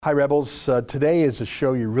Hi, Rebels. Today is a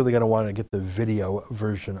show you're really going to want to get the video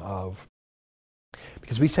version of,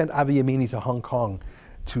 because we sent Avi Yamini to Hong Kong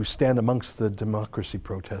to stand amongst the democracy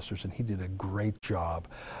protesters, and he did a great job.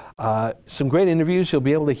 Some great interviews. You'll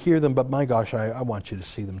be able to hear them, but my gosh, I want you to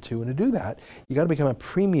see them too. And to do that, you got to become a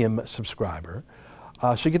premium subscriber.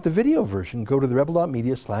 So you get the video version. Go to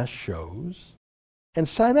therebel.media/shows and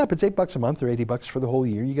sign up. It's $8 a month or $80 for the whole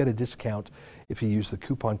year. You get a discount if you use the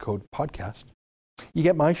coupon code podcast. You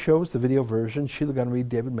get my shows, the video version, Sheila Gunn Reid,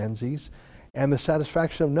 David Menzies, and the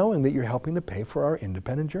satisfaction of knowing that you're helping to pay for our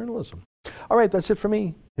independent journalism. All right, that's it for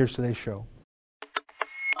me. Here's today's show.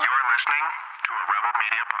 You're listening to a Rebel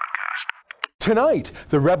Media podcast. Tonight,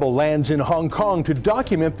 the Rebel lands in Hong Kong to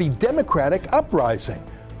document the democratic uprising,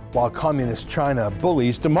 while communist China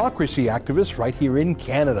bullies democracy activists right here in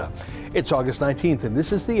Canada. It's August 19th, and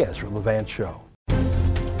this is the Ezra Levant Show.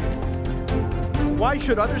 Why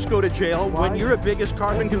should others go to jail when you're the biggest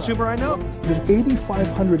carbon consumer I know? There's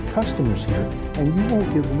 8,500 customers here, and you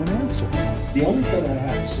won't give them an answer. The only thing I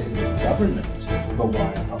have to say to the government about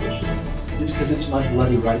why I publish it is because it's my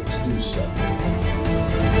bloody right to do so.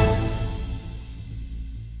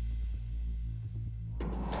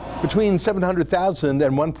 Between 700,000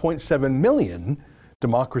 and 1.7 million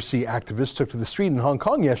democracy activists took to the street in Hong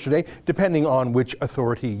Kong yesterday, depending on which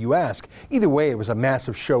authority you ask. Either way, it was a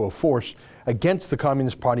massive show of force against the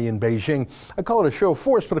Communist Party in Beijing. I call it a show of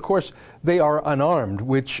force, but of course, they are unarmed,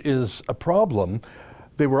 which is a problem.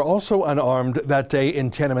 They were also unarmed that day in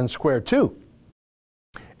Tiananmen Square, too.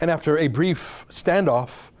 And after a brief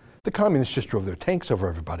standoff, the communists just drove their tanks over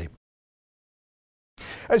everybody.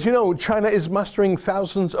 As you know, China is mustering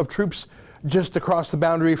thousands of troops just across the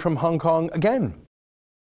boundary from Hong Kong again.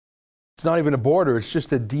 It's not even a border, it's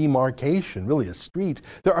just a demarcation, really a street.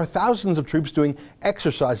 There are thousands of troops doing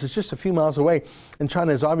exercises just a few miles away, and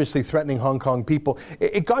China is obviously threatening Hong Kong people.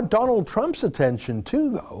 It got Donald Trump's attention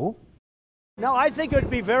too, though. No, I think it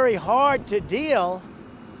would be very hard to deal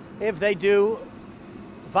if they do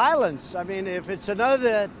violence. I mean, if it's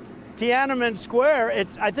another Tiananmen Square,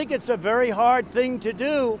 I think it's a very hard thing to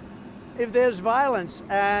do if there's violence.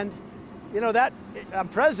 And, you know, that I'm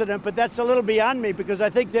president, but that's a little beyond me, because I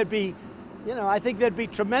think there'd be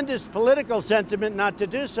tremendous political sentiment not to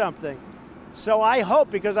do something. So I hope,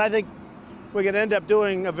 because I think we're going to end up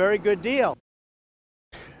doing a very good deal.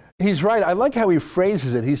 He's right. I like how he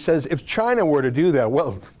phrases it. He says, if China were to do that,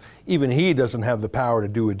 well, even he doesn't have the power to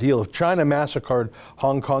do a deal. If China massacred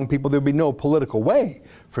Hong Kong people, there'd be no political way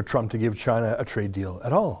for Trump to give China a trade deal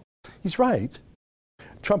at all. He's right.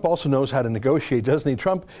 Trump also knows how to negotiate, doesn't he?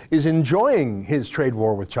 Trump is enjoying his trade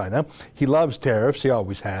war with China. He loves tariffs. He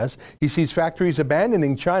always has. He sees factories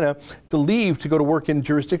abandoning China to leave to go to work in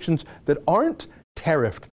jurisdictions that aren't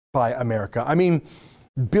tariffed by America. I mean,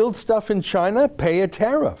 build stuff in China, pay a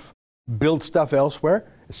tariff. Build stuff elsewhere,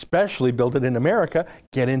 especially build it in America,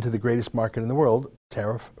 get into the greatest market in the world,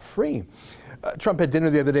 tariff-free. Trump had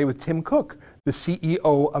dinner the other day with Tim Cook, the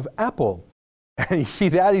CEO of Apple. And you see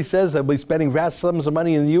that, he says they'll be spending vast sums of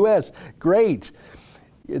money in the U.S. Great.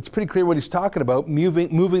 It's pretty clear what he's talking about,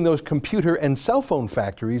 moving those computer and cell phone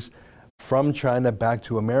factories from China back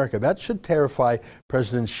to America. That should terrify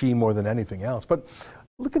President Xi more than anything else. But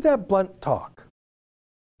look at that blunt talk.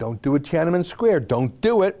 Don't do it, Tiananmen Square. Don't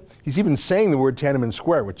do it. He's even saying the word Tiananmen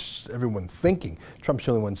Square, which everyone's thinking. Trump's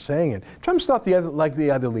the only one saying it. Trump's not like the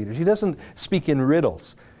other leaders. He doesn't speak in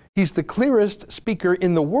riddles. He's the clearest speaker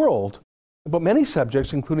in the world about many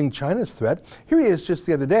subjects, including China's threat. Here he is just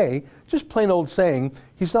the other day, just plain old saying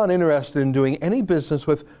he's not interested in doing any business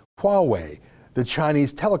with Huawei, the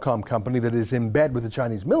Chinese telecom company that is in bed with the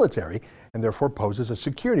Chinese military and therefore poses a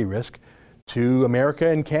security risk to America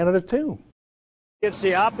and Canada too. It's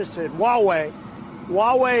the opposite. Huawei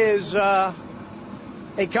is a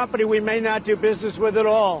company we may not do business with at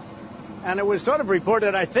all. And it was sort of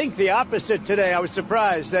reported, I think, the opposite today. I was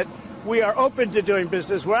surprised that we are open to doing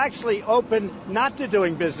business. We're actually open not to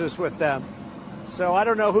doing business with them. So I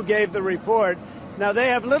don't know who gave the report. Now, they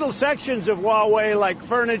have little sections of Huawei, like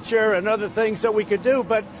furniture and other things that we could do.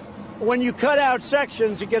 But when you cut out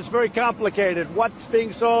sections, it gets very complicated. What's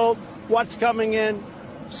being sold, what's coming in.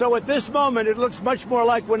 So at this moment, it looks much more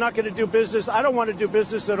like we're not going to do business. I don't want to do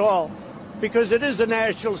business at all, because it is a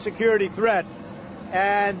national security threat.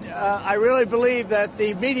 And I really believe that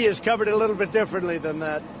the media has covered it a little bit differently than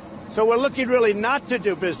that. So we're looking really not to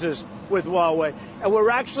do business with Huawei. And we're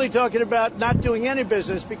actually talking about not doing any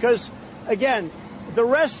business because, again, the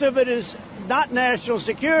rest of it is not national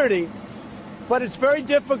security, but it's very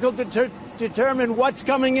difficult to determine what's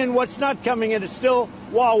coming in, what's not coming in. It's still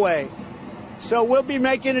Huawei. So we'll be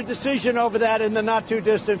making a decision over that in the not too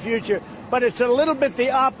distant future. but it's a little bit the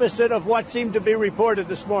opposite of what seemed to be reported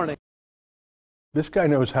this morning. This guy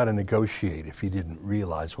knows how to negotiate if he didn't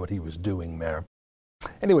realize what he was doing there.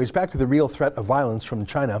 Anyways, back to the real threat of violence from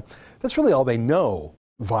China. That's really all they know,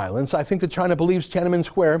 violence. I think that China believes Tiananmen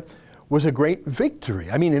Square was a great victory.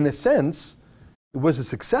 I mean, in a sense, it was a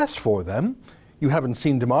success for them. You haven't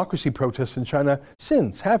seen democracy protests in China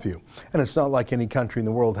since, have you? And it's not like any country in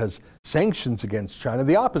the world has sanctions against China.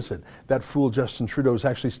 The opposite. That fool Justin Trudeau is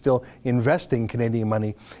actually still investing Canadian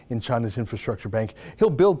money in China's infrastructure bank. He'll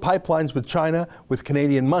build pipelines with China with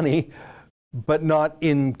Canadian money, but not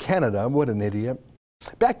in Canada. What an idiot.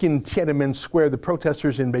 Back in Tiananmen Square, the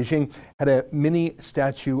protesters in Beijing had a mini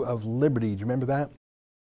Statue of Liberty. Do you remember that?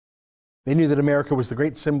 They knew that America was the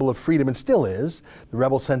great symbol of freedom and still is. The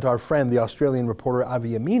rebels sent our friend, the Australian reporter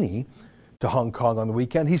Avi Yamini, to Hong Kong on the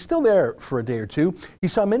weekend. He's still there for a day or two. He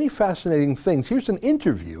saw many fascinating things. Here's an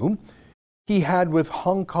interview he had with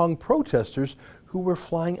Hong Kong protesters who were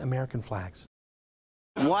flying American flags.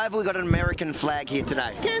 Why have we got an American flag here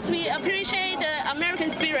today? Because we appreciate the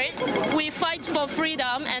American spirit. We fight for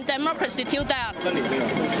freedom and democracy till death.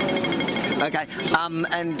 Okay,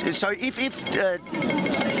 and so if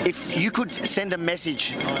you could send a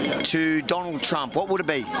message to Donald Trump, what would it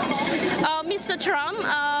be? Mr. Trump,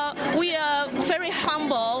 we are very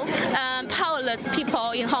humble and powerless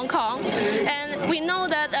people in Hong Kong, and we know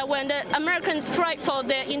that when the Americans fight for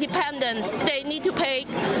their independence, they need to pay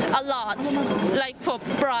a lot, like for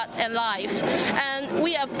blood and life, and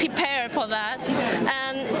we are prepared for that.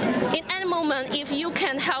 And in any moment, if you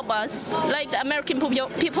can help us, like the American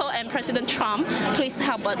people and President Trump, please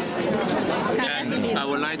help us. And I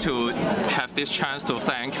would like to have this chance to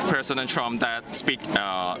thank President Trump that speak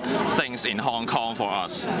things in Hong Kong for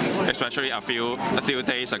us. Especially a few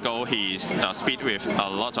days ago, he speak with a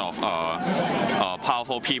lot of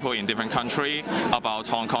powerful people in different countries about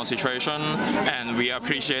Hong Kong situation, and we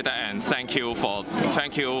appreciate that and thank you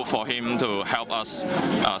for him to help us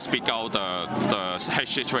speak out the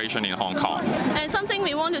situation in Hong Kong. And something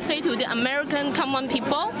we want to say to the American common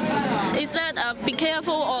people is that be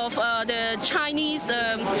careful of the Chinese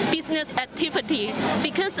business activity,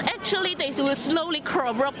 because actually they will slowly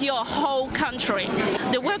corrupt your whole country.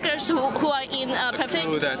 The workers who are in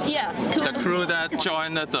the crew that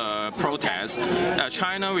joined the protest,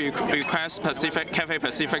 China request Cathay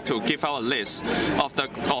Pacific to give out a list of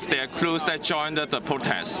their crews that joined the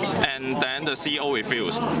protest, and then the CEO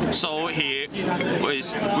refused. So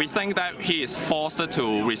we think that he is forced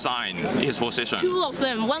to resign his position. Two of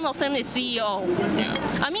them. One of them is CEO.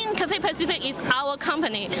 Yeah. I mean, Cathay Pacific is our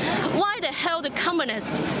company. Why the hell the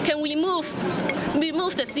communists can remove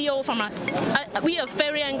the CEO from us? We are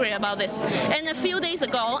very angry about this. And a few days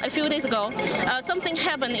ago, something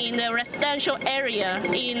happened in the residential area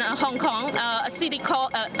in Hong Kong,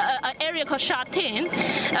 an area called Sha Tin.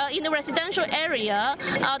 In the residential area,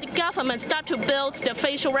 the government started to build the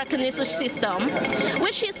facial recognition system,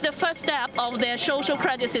 which is the first step of their social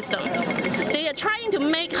credit system. They are trying to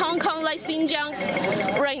make Hong Kong like Xinjiang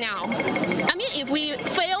right now. I mean, if we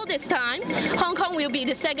fail this time, Hong Kong will be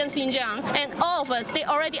the second Xinjiang, and all of us, they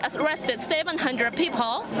already arrested 700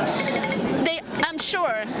 people. I'm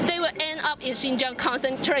sure they will end up in Xinjiang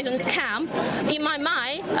concentration camp. In my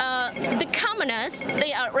mind, the communists,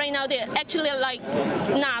 they're actually like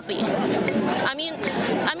Nazi. I mean,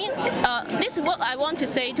 this is what I want to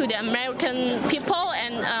say to the American people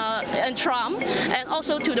and Trump, and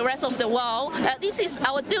also to the rest of the world. This is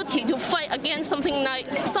our duty to fight against something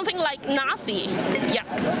like Nazi. Yeah.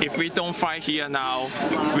 If we don't fight here now,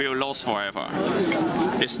 we will lose forever.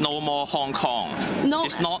 It's no more Hong Kong. No.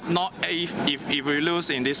 It's not if we lose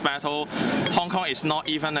in this battle, Hong Kong is not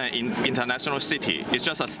even an international city. It's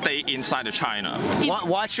just a state inside of China.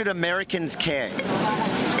 Why should Americans care?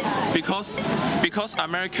 Because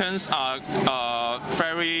Americans are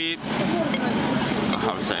very,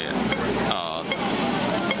 how to say it,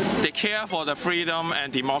 they care for the freedom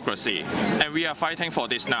and democracy, and we are fighting for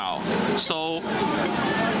this now. So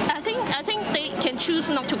I think they can choose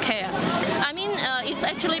not to care. I mean, it's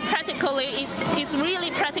actually it's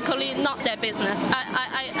really practically not their business.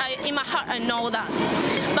 I in my heart I know that,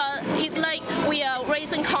 but it's like we are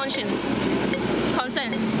raising consensus.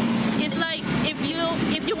 It's like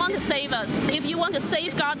if you want to save us, if you want to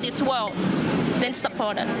safeguard this world, then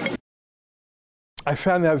support us. I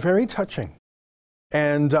found that very touching.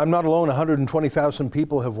 And I'm not alone. 120,000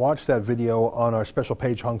 people have watched that video on our special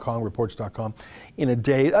page, HongKongReports.com, in a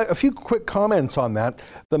day. A few quick comments on that.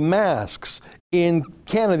 The masks. In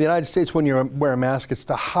Canada, the United States, when you wear a mask, it's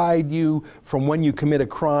to hide you from when you commit a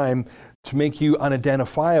crime to make you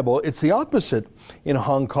unidentifiable. It's the opposite in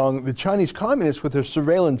Hong Kong. The Chinese communists, with their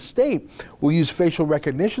surveillance state, will use facial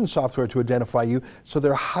recognition software to identify you, so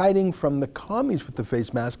they're hiding from the commies with the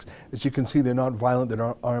face masks. As you can see, they're not violent, they're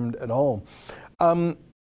not armed at all.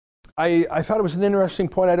 I thought it was an interesting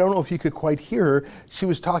point. I don't know if you could quite hear her. She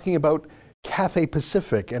was talking about Cathay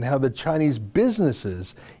Pacific and how the Chinese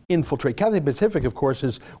businesses infiltrate. Cathay Pacific, of course,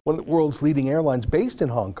 is one of the world's leading airlines based in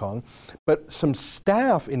Hong Kong, but some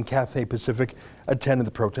staff in Cathay Pacific attended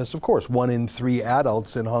the protests. Of course, 1 in 3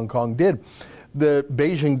 adults in Hong Kong did. The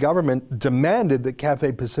Beijing government demanded that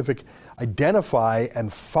Cathay Pacific identify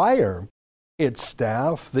and fire its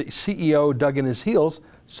staff. The CEO dug in his heels,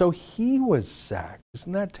 so he was sacked.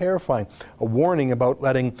 Isn't that terrifying? A warning about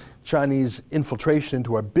letting Chinese infiltration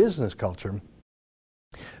into our business culture.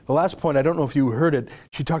 The last point, I don't know if you heard it,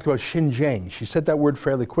 she talked about Xinjiang. She said that word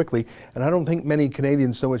fairly quickly, and I don't think many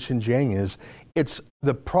Canadians know what Xinjiang is. It's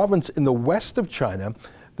the province in the west of China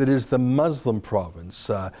that is the Muslim province.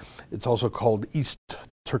 It's also called East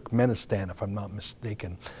Turkmenistan, if I'm not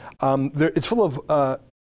mistaken. It's full of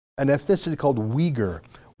an ethnicity called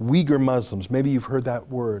Uyghur Muslims. Maybe you've heard that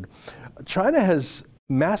word. China has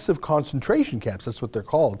massive concentration camps, that's what they're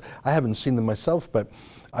called. I haven't seen them myself, but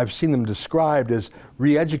I've seen them described as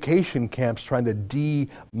re-education camps trying to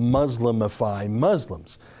de-Muslimify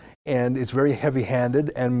Muslims. And it's very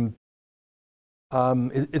heavy-handed, and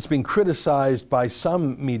it's been criticized by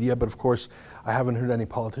some media, but of course I haven't heard any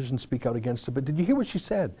politicians speak out against it. But did you hear what she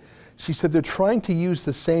said? She said they're trying to use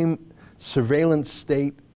the same surveillance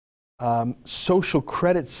state social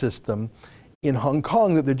credit system in Hong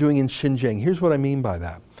Kong that they're doing in Xinjiang. Here's what I mean by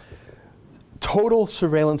that. Total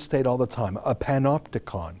surveillance state all the time, a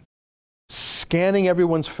panopticon, scanning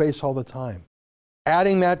everyone's face all the time,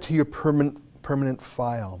 adding that to your permanent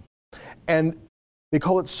file. And they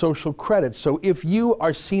call it social credit. So if you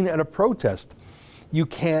are seen at a protest, you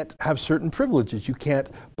can't have certain privileges. You can't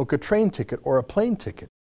book a train ticket or a plane ticket.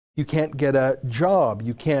 You can't get a job.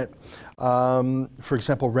 You can't, for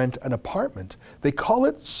example, rent an apartment. They call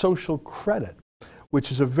it social credit,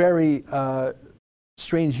 which is a very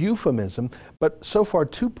strange euphemism. But so far,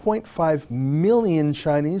 2.5 million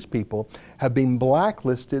Chinese people have been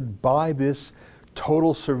blacklisted by this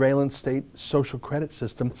total surveillance state social credit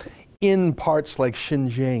system in parts like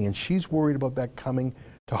Xinjiang. And she's worried about that coming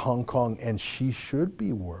to Hong Kong, and she should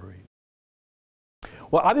be worried.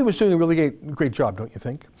 Well, Avi was doing a really great job, don't you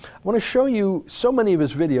think? I want to show you so many of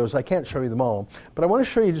his videos. I can't show you them all, but I want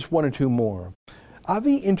to show you just 1 or 2 more.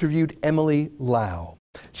 Avi interviewed Emily Lau.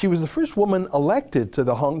 She was the first woman elected to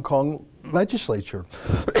the Hong Kong legislature.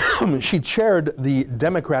 She chaired the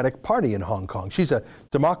Democratic Party in Hong Kong. She's a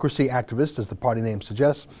democracy activist, as the party name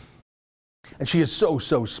suggests. And she is so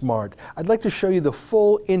smart. I'd like to show you the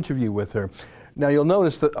full interview with her. Now, you'll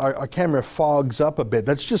notice that our camera fogs up a bit.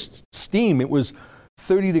 That's just steam. It was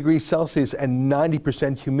 30 degrees Celsius and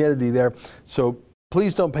 90% humidity there. So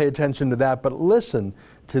please don't pay attention to that, but listen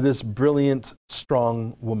to this brilliant,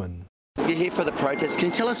 strong woman. You're here for the protest. Can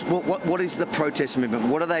you tell us what is the protest movement?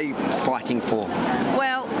 What are they fighting for?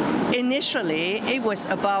 Well, initially it was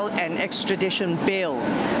about an extradition bill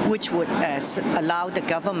which would allow the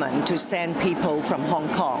government to send people from Hong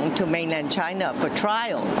Kong to mainland China for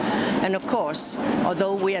trial. And of course,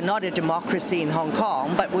 although we are not a democracy in Hong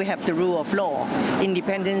Kong, but we have the rule of law,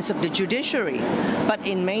 independence of the judiciary. But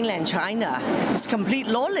in mainland China, it's complete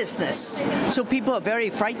lawlessness. So people are very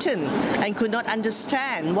frightened and could not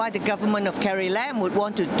understand why the government of Carrie Lam would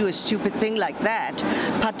want to do a stupid thing like that,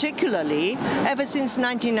 particularly ever since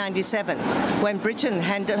 1997, when Britain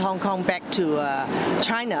handed Hong Kong back to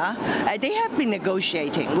China. They have been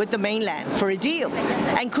negotiating with the mainland for a deal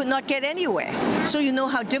and could not get anywhere. So you know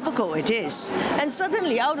how difficult it is. And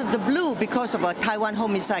suddenly, out of the blue, because of a Taiwan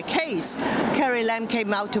homicide case, Carrie Lam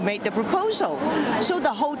came out to make the proposal. So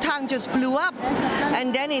the whole town just blew up.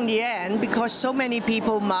 And then in the end, because so many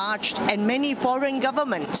people marched and many foreign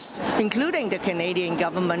governments, including the Canadian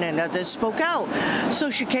government and others, spoke out. So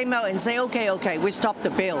she came out and said, okay, we stopped the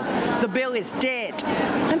bill. The bill is dead.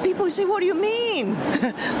 And people say, what do you mean?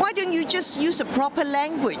 Why don't you just use a proper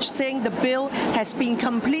language saying the bill has been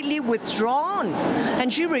completely withdrawn?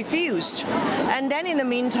 And she refused. And then in the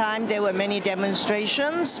meantime, there were many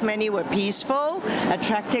demonstrations. Many were peaceful,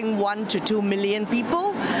 attracting 1 to 2 million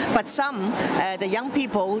people. But some, the young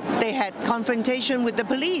people, they had confrontation with the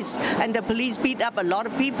police, and the police beat up a lot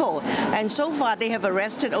of people. And so far, they have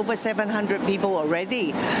arrested over 700 people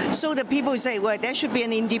already. So the people say, well, there should be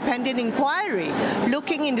an independent independent inquiry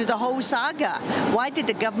looking into the whole saga. Why did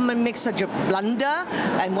the government make such a blunder?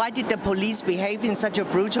 And why did the police behave in such a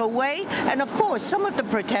brutal way? And of course, some of the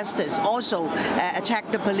protesters also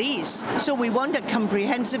attacked the police. So we want a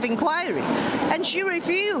comprehensive inquiry. And she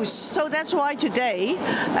refused. So that's why today,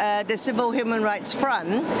 the Civil Human Rights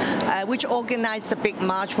Front, which organized the big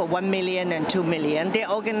march for 1 million and 2 million, they're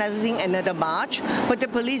organizing another march. But the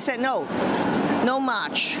police said no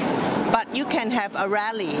march. But you can have a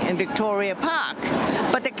rally in Victoria Park.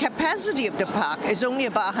 But the capacity of the park is only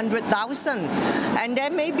about 100,000. And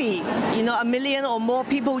there may be, 1 million or more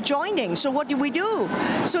people joining. So what do we do?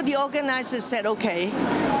 So the organizers said, okay,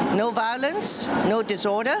 no violence, no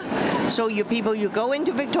disorder. So you go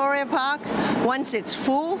into Victoria Park. Once it's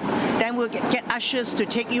full, then we'll get ushers to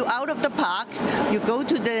take you out of the park. You go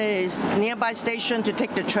to the nearby station to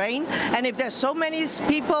take the train. And if there's so many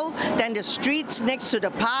people, then the streets next to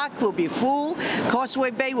the park will be full.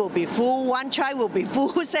 Causeway Bay will be full. Wan Chai will be full.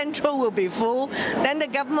 Central will be full. Then the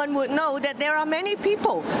government would know that there are many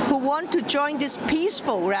people who want to join this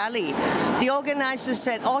peaceful rally. The organizers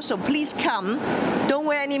said also, please come. Don't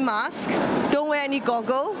wear any mask. Don't wear any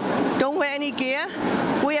goggle. Don't wear any gear.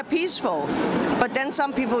 We are peaceful. But then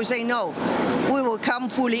some people say, no, we will come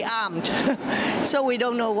fully armed. So we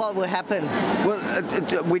don't know what will happen.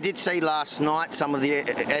 Well, we did see last night some of the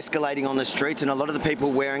escalating on the streets, and a lot of the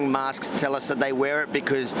people wearing masks tell us that they wear it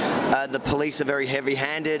because the police are very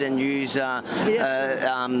heavy-handed and use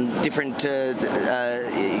different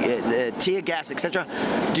tear gas, etc.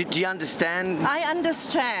 Do you understand? I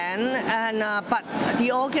understand, but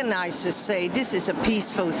the organizers say this is a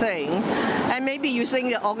peaceful thing, and maybe you think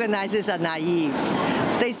the organizers are naive.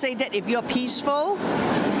 They say that if you're peaceful,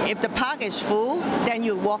 if the park is full, then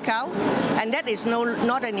you walk out, and that is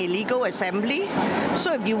not an illegal assembly.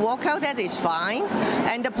 So if you walk out, that is fine,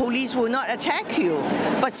 and the police will not attack you.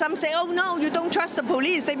 But some say, oh no, you don't trust the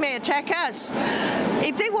police, they may attack us.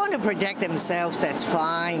 If they want to protect themselves, that's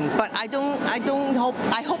fine. But I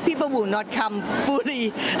hope people will not come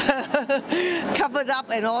fully covered up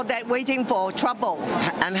and all that, waiting for trouble.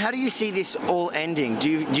 And how do you see this all ending? Do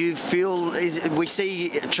you feel, we see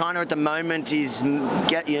China at the moment is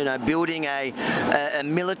building a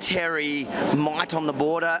military might on the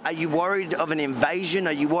border. Are you worried of an invasion?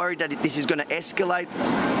 Are you worried that this is going to escalate?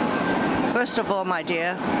 First of all, my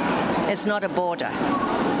dear, it's not a border.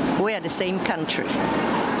 We are the same country.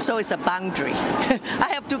 So it's a boundary. I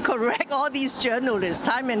have to correct all these journalists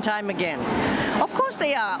time and time again. Of course,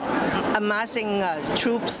 they are amassing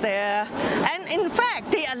troops there. And in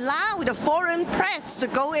fact, they allow the foreign press to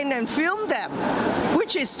go in and film them,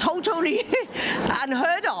 which is totally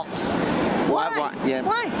unheard of. Why? Yeah.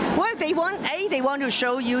 Why? Well, they want to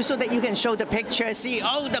show you so that you can show the picture, see,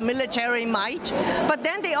 the military might. But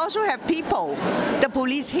then they also have people. The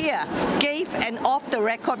police here gave an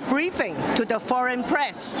off-the-record briefing to the foreign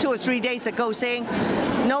press 2 or 3 days ago saying,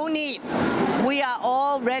 no need. We are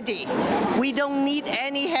all ready. We don't need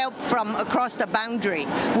any help from across the boundary.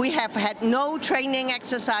 We have had no training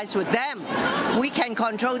exercise with them. We can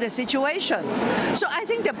control the situation. So I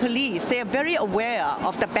think the police, they are very aware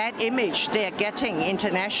of the bad image they are getting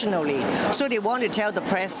internationally. So they want to tell the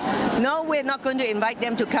press, no, we're not going to invite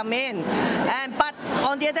them to come in. But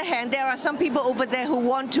on the other hand, there are some people over there who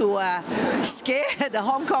want to scare the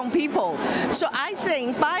Hong Kong people. So I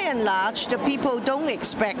think, by and large, the people don't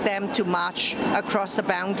expect them to march across the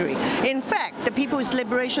boundary. In fact, the People's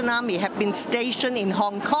Liberation Army have been stationed in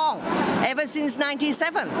Hong Kong ever since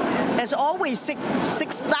 1997. There's always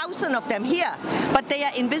 6,000 of them here, but they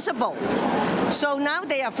are invisible. So now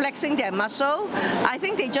they are flexing their muscle. I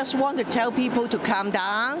think they just want to tell people to calm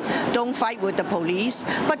down, don't fight with the police.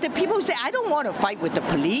 But the people say, I don't want to fight with the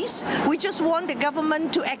police. We just want the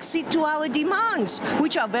government to accede to our demands,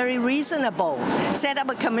 which are very reasonable. Set up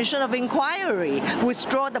a commission of inquiry,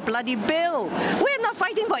 withdraw the bloody bill. We're not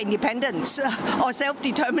fighting for independence or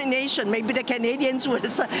self-determination. Maybe the Canadians,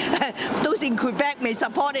 those in Quebec may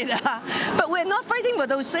support it. But we're not fighting for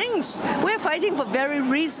those things. We're fighting for very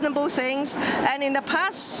reasonable things. And in the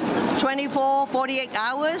past 24, 48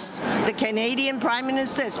 hours, the Canadian Prime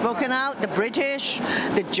Minister has spoken out, the British,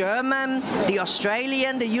 the German, the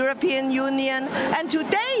Australian, the European Union. And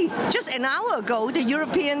today, just an hour ago, the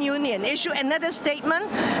European Union issued another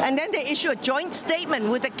statement, and then they issued a joint statement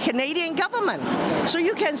with the Canadian government. So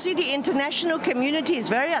you can see the international community is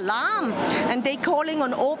very alarmed, and they're calling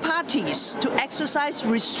on all parties to exercise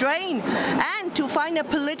restraint and to find a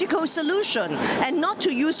political solution and not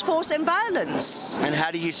to use force and violence. And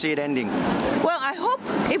how do you see it ending? Well, I hope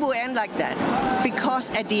it will end like that, because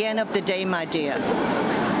at the end of the day, my dear,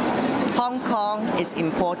 Hong Kong is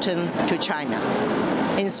important to China.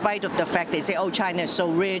 in spite of the fact they say, oh, China is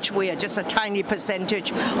so rich, we are just a tiny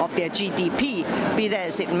percentage of their GDP, be that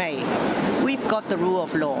as it may. We've got the rule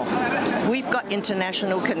of law. We've got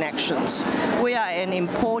international connections. We are an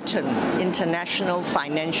important international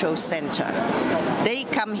financial center. They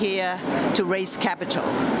come here to raise capital.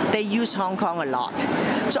 They use Hong Kong a lot.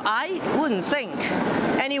 So I wouldn't think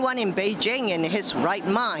anyone in Beijing in his right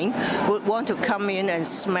mind would want to come in and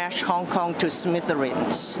smash Hong Kong to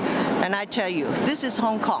smithereens. And I tell you, this is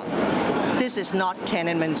Hong Kong. This is not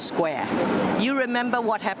Tiananmen Square. You remember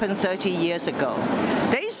what happened 30 years ago.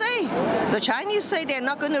 They say, the Chinese say they're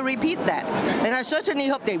not going to repeat that. And I certainly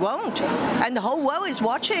hope they won't. And the whole world is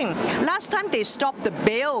watching. Last time they stopped the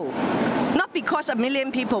bill, not because a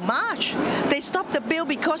million people marched. They stopped the bill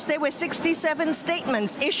because there were 67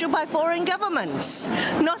 statements issued by foreign governments.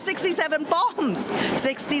 Not 67 bombs,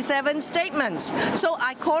 67 statements. So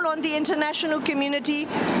I call on the international community,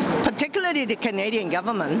 particularly the Canadian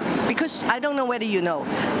government, because I don't know whether you know,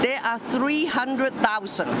 there are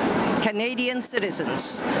 300,000 Canadian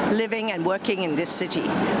citizens living and working in this city.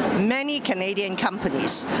 Many Canadian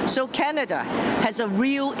companies. So Canada has a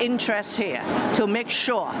real interest here to make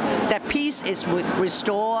sure that peace is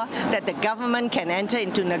restored, that the government can enter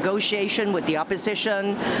into negotiation with the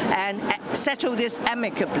opposition and settle this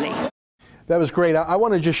amicably. That was great. I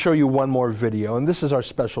want to just show you one more video, and this is our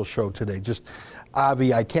special show today. Just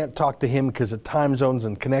Avi, I can't talk to him because of time zones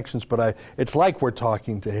and connections, but it's like we're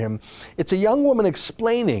talking to him. It's a young woman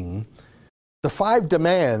explaining the 5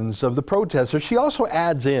 demands of the protesters. She also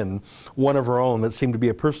adds in one of her own that seemed to be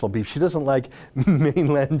a personal beef. She doesn't like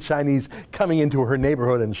mainland Chinese coming into her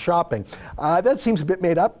neighborhood and shopping. That seems a bit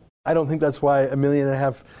made up. I don't think that's why 1.5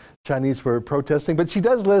 million Chinese were protesting, but she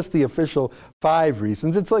does list the official 5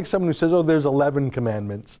 reasons. It's like someone who says, oh, there's 11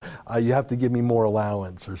 commandments. You have to give me more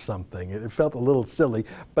allowance or something. It felt a little silly,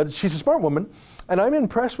 but she's a smart woman, and I'm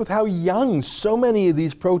impressed with how young so many of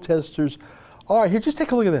these protesters are. Here, just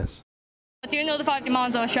take a look at this. Do you know the 5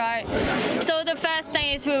 demands of strike? So the first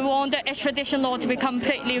thing is we want the extradition law to be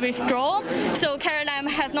completely withdrawn. So Carrie Lam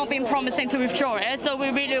has not been promising to withdraw it, so we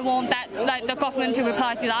really want that, like the government to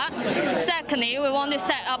reply to that. Secondly, we want to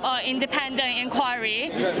set up an independent inquiry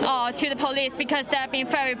to the police because they have been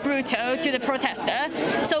very brutal to the protester.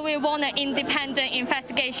 So we want an independent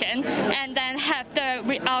investigation and then have the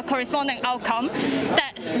corresponding outcome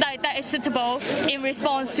that is suitable in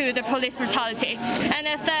response to the police brutality. And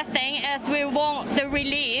the third thing is we want the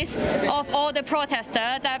release of all the protesters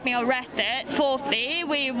that have been arrested. Fourthly,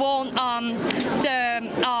 we want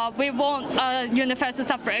universal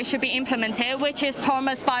suffrage should be implemented, which is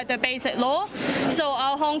promised by the Basic Law. So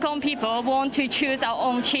our Hong Kong people want to choose our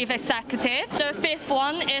own chief executive. The fifth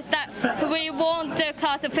one is that we want the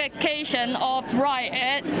classification of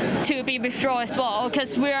riot to be withdrawn as well,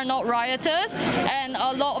 because we are not rioters, and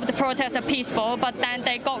a lot of the protests are peaceful, but then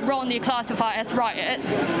they got wrongly classified as riot.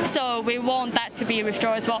 So we want that to be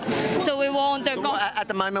withdrawn as well. So we want the... So at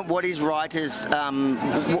the moment, what is rioters,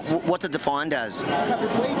 what's it defined as?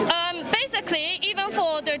 Basically, even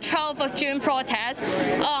for the 12th of June protest,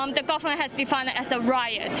 the government has defined it as a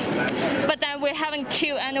riot. But then we haven't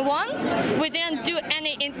killed anyone. We didn't do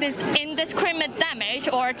any indiscriminate damage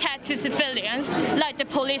or attack to civilians like the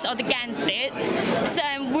police or the gangs did.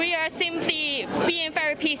 So we are simply being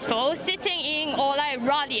very peaceful, sitting in or like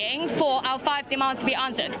rallying for our 5 demands to be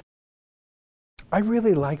answered. I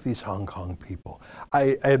really like these Hong Kong people.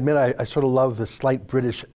 I admit I sort of love the slight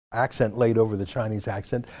British accent laid over the Chinese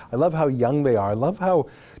accent. I love how young they are. I love how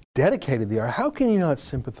dedicated they are. How can you not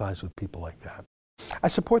sympathize with people like that? I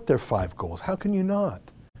support their 5 goals. How can you not?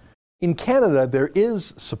 In Canada, there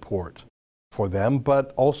is support for them,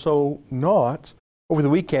 but also not. Over the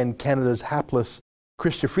weekend, Canada's hapless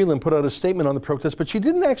Chrystia Freeland put out a statement on the protest, but she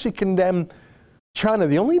didn't actually condemn China.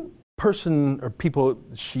 The only person or people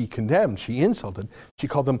she condemned, she insulted, she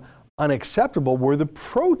called them unacceptable, were the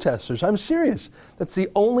protesters. I'm serious. That's the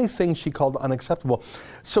only thing she called unacceptable.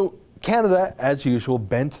 So Canada, as usual,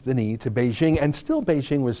 bent the knee to Beijing, and still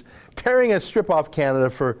Beijing was tearing a strip off Canada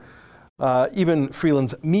for even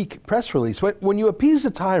Freeland's meek press release. When you appease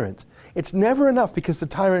a tyrant, it's never enough because the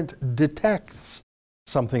tyrant detects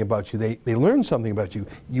something about you. They learn something about you.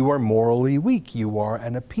 You are morally weak. You are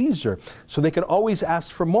an appeaser. So they can always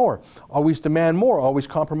ask for more, always demand more, always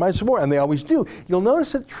compromise for more, and they always do. You'll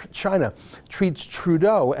notice that China treats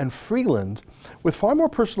Trudeau and Freeland with far more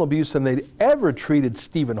personal abuse than they'd ever treated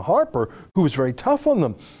Stephen Harper, who was very tough on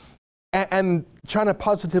them. And China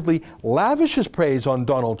positively lavishes praise on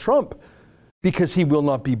Donald Trump because he will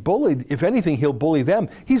not be bullied. If anything, he'll bully them.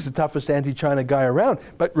 He's the toughest anti-China guy around.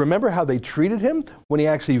 But remember how they treated him when he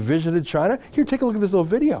actually visited China? Here, take a look at this little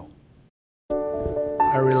video.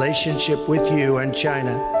 our relationship with you and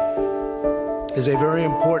China is a very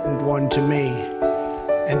important one to me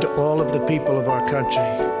and to all of the people of our country.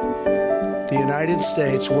 The United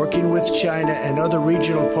States, working with China and other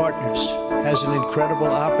regional partners, has an incredible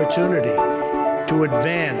opportunity to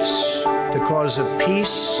advance the cause of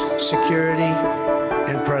peace, security,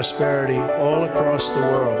 and prosperity all across the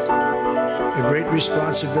world. A great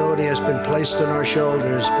responsibility has been placed on our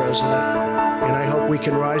shoulders, President, and I hope we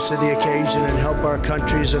can rise to the occasion and help our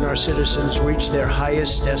countries and our citizens reach their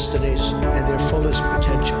highest destinies and their fullest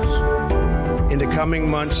potentials. In the coming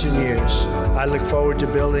months and years, I look forward to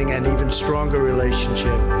building an even stronger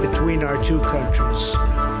relationship between our two countries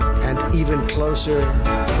and even closer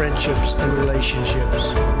friendships and relationships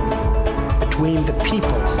between the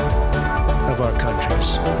people of our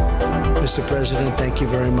countries. Mr. President, thank you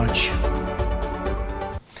very much.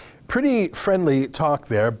 Pretty friendly talk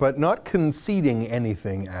there, but not conceding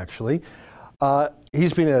anything, actually.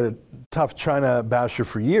 He's been a tough China basher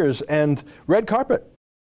for years, and red carpet.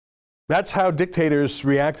 That's how dictators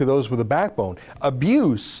react to those with a backbone.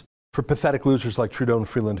 Abuse for pathetic losers like Trudeau and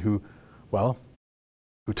Freeland who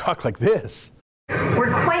talk like this.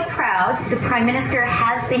 We're quite proud the Prime Minister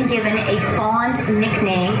has been given a fond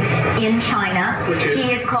nickname in China.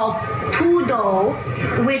 He is called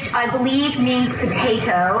Tudou, which I believe means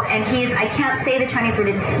potato, and I can't say the Chinese word,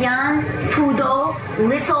 it's Xian Tudou,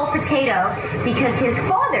 little potato, because his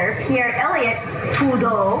father, Pierre Elliott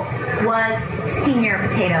Tudou, was senior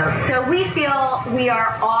potato. So we feel we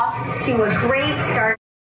are off to a great start.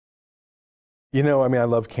 You know, I mean, I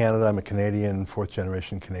love Canada. I'm a Canadian, fourth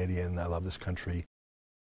generation Canadian. I love this country.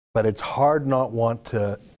 But it's hard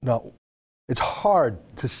it's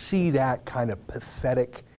hard to see that kind of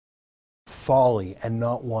pathetic folly and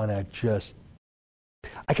not want to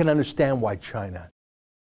I can understand why China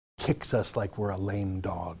kicks us like we're a lame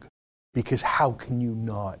dog. Because how can you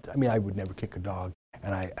not? I mean, I would never kick a dog,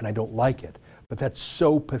 and I don't like it. But that's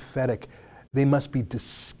so pathetic. They must be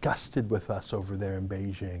disgusted with us over there in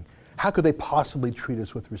Beijing. How could they possibly treat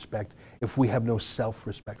us with respect if we have no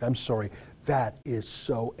self-respect? I'm sorry, that is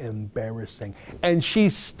so embarrassing. And she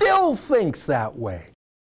still thinks that way.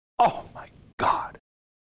 Oh my God.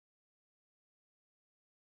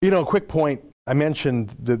 You know, quick point, I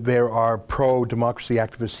mentioned that there are pro-democracy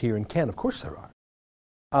activists here in Canada. Of course there are.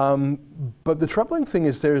 But the troubling thing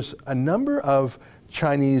is there's a number of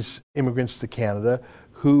Chinese immigrants to Canada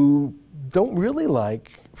who don't really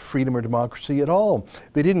like freedom or democracy at all.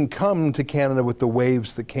 They didn't come to Canada with the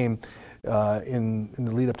waves that came in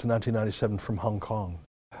the lead up to 1997 from Hong Kong.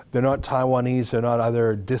 They're not Taiwanese, they're not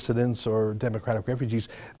other dissidents or democratic refugees.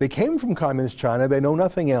 They came from communist China, they know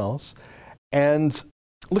nothing else. And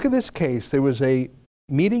look at this case. There was a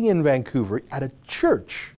meeting in Vancouver at a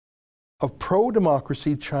church of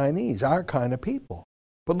pro-democracy Chinese, our kind of people.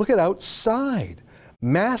 But look at outside.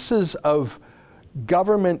 Masses of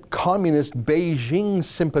government communist Beijing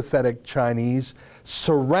sympathetic Chinese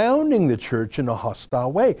surrounding the church in a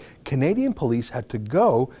hostile way. Canadian police had to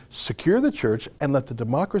go secure the church and let the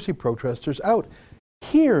democracy protesters out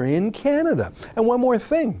here in Canada. And one more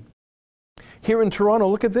thing. Here in Toronto,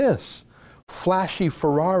 look at this. Flashy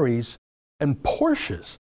Ferraris and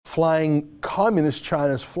Porsches flying communist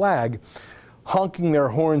China's flag, honking their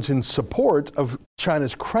horns in support of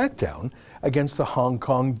China's crackdown against the Hong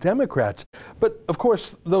Kong Democrats. But of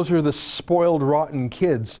course, those are the spoiled, rotten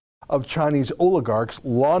kids of Chinese oligarchs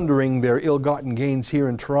laundering their ill-gotten gains here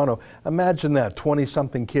in Toronto. Imagine that,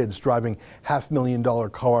 20-something kids driving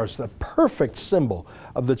 $500,000 cars, the perfect symbol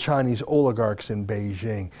of the Chinese oligarchs in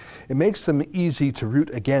Beijing. It makes them easy to root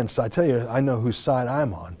against. I tell you, I know whose side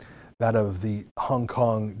I'm on, that of the Hong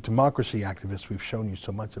Kong democracy activists we've shown you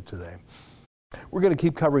so much of today. We're going to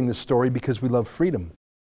keep covering this story because we love freedom.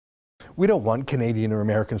 We don't want Canadian or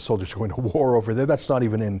American soldiers going to war over there. That's not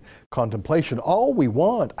even in contemplation. All we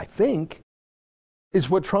want, I think, is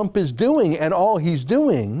what Trump is doing, and all he's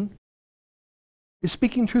doing is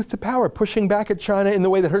speaking truth to power, pushing back at China in the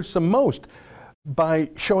way that hurts them most by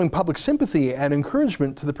showing public sympathy and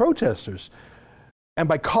encouragement to the protesters and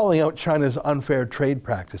by calling out China's unfair trade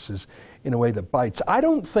practices in a way that bites. I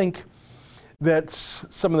don't think that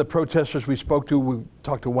some of the protesters we spoke to, we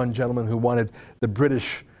talked to one gentleman who wanted the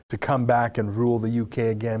British to come back and rule the UK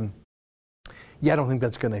again. Yeah, I don't think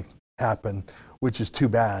that's going to happen, which is too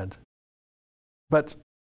bad. But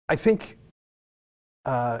I think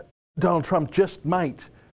Donald Trump just might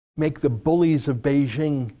make the bullies of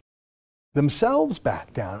Beijing themselves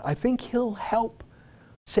back down. I think he'll help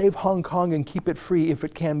save Hong Kong and keep it free if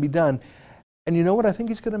it can be done. And you know what? I think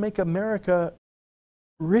he's going to make America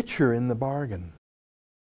richer in the bargain.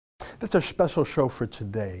 That's our special show for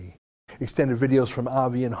today. extended videos from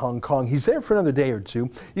Avi in Hong Kong. He's there for another day or two.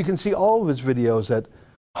 You can see all of his videos at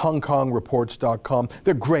HongKongReports.com.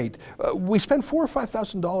 They're great. We spent $4,000 or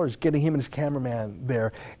 $5,000 getting him and his cameraman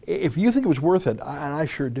there. If you think it was worth it, and I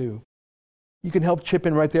sure do, you can help chip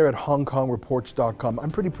in right there at HongKongReports.com.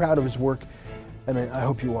 I'm pretty proud of his work, and I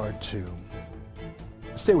hope you are too.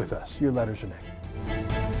 Stay with us. Your letters are next.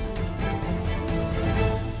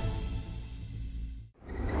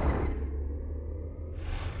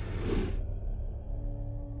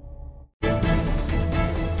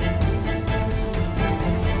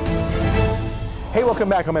 Hey, welcome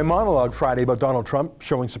back on my monologue Friday about Donald Trump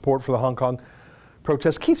showing support for the Hong Kong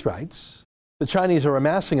protests. Keith writes, the Chinese are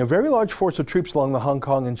amassing a very large force of troops along the Hong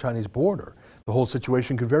Kong and Chinese border. The whole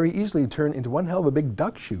situation could very easily turn into one hell of a big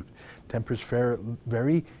duck shoot. Tempers flare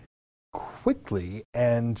very quickly,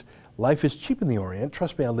 and life is cheap in the Orient.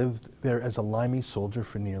 Trust me, I lived there as a limey soldier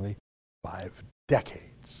for nearly 5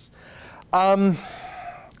 decades. I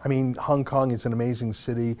mean, Hong Kong is an amazing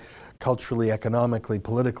city, culturally, economically,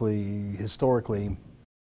 politically, historically.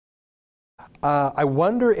 I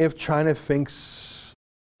wonder if China thinks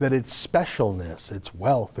that its specialness, its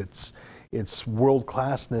wealth, its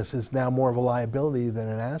world-classness is now more of a liability than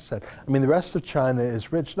an asset. I mean, the rest of China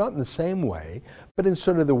is rich, not in the same way, but in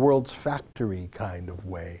sort of the world's factory kind of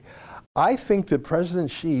way. I think that President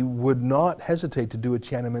Xi would not hesitate to do a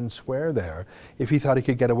Tiananmen Square there if he thought he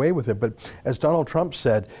could get away with it. But as Donald Trump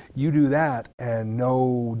said, you do that and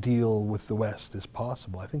no deal with the West is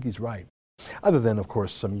possible. I think he's right. Other than, of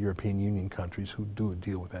course, some European Union countries who do a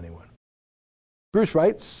deal with anyone. Bruce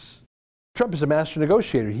writes, Trump is a master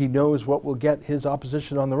negotiator. He knows what will get his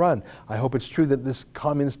opposition on the run. I hope it's true that this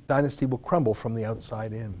communist dynasty will crumble from the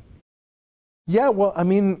outside in. Yeah, well, I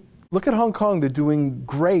mean, look at Hong Kong. They're doing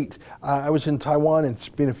great. I was in Taiwan. It's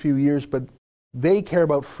been a few years, but they care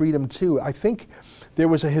about freedom too. I think there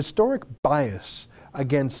was a historic bias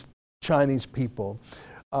against Chinese people.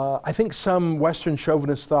 I think some Western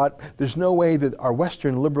chauvinists thought there's no way that our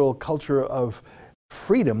Western liberal culture of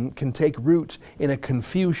freedom can take root in a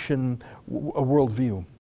Confucian worldview.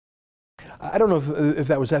 I don't know if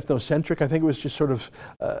that was ethnocentric. I think it was just sort of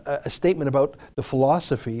a statement about the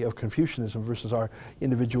philosophy of Confucianism versus our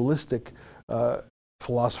individualistic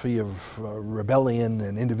philosophy of rebellion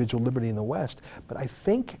and individual liberty in the West. But I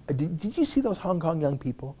think, did you see those Hong Kong young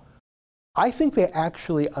people? I think they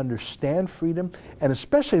actually understand freedom, and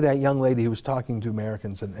especially that young lady who was talking to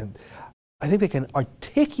Americans, and I think they can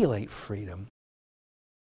articulate freedom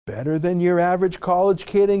better than your average college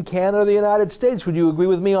kid in Canada or the United States. Would you agree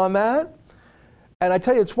with me on that? And I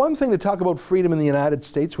tell you, it's one thing to talk about freedom in the United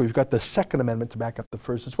States, where we've got the Second Amendment to back up the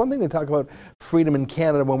First. It's one thing to talk about freedom in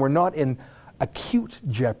Canada when we're not in acute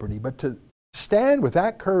jeopardy, but to stand with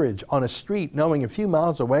that courage on a street knowing a few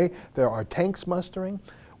miles away there are tanks mustering,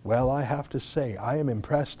 well, I have to say, I am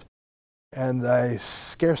impressed, and I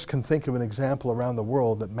scarce can think of an example around the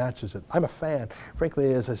world that matches it. I'm a fan.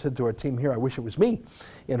 Frankly, as I said to our team here, I wish it was me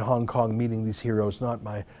in Hong Kong meeting these heroes, not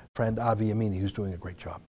my friend Avi Yamini, who's doing a great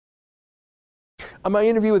job. On my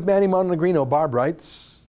interview with Manny Montenegrino, Barb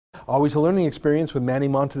writes, always a learning experience when Manny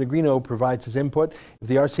Montenegrino provides his input. If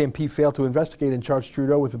the RCMP fail to investigate and charge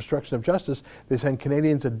Trudeau with obstruction of justice, they send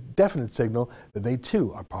Canadians a definite signal that they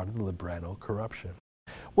too are part of the Liberano corruption.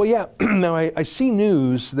 Well, yeah, now I see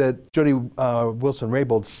news that Jody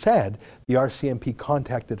Wilson-Raybould said the RCMP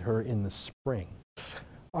contacted her in the spring.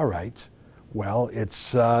 All right, well,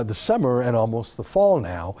 it's the summer and almost the fall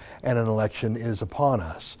now, and an election is upon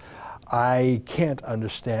us. I can't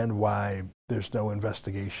understand why there's no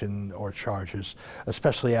investigation or charges,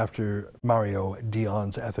 especially after Mario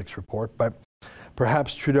Dion's ethics report, but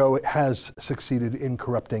perhaps Trudeau has succeeded in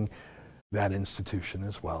corrupting that institution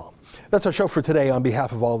as well. That's our show for today. On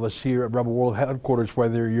behalf of all of us here at Rebel World Headquarters,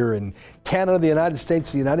 whether you're in Canada, the United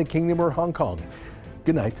States, the United Kingdom, or Hong Kong,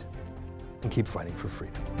 good night and keep fighting for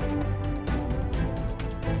freedom.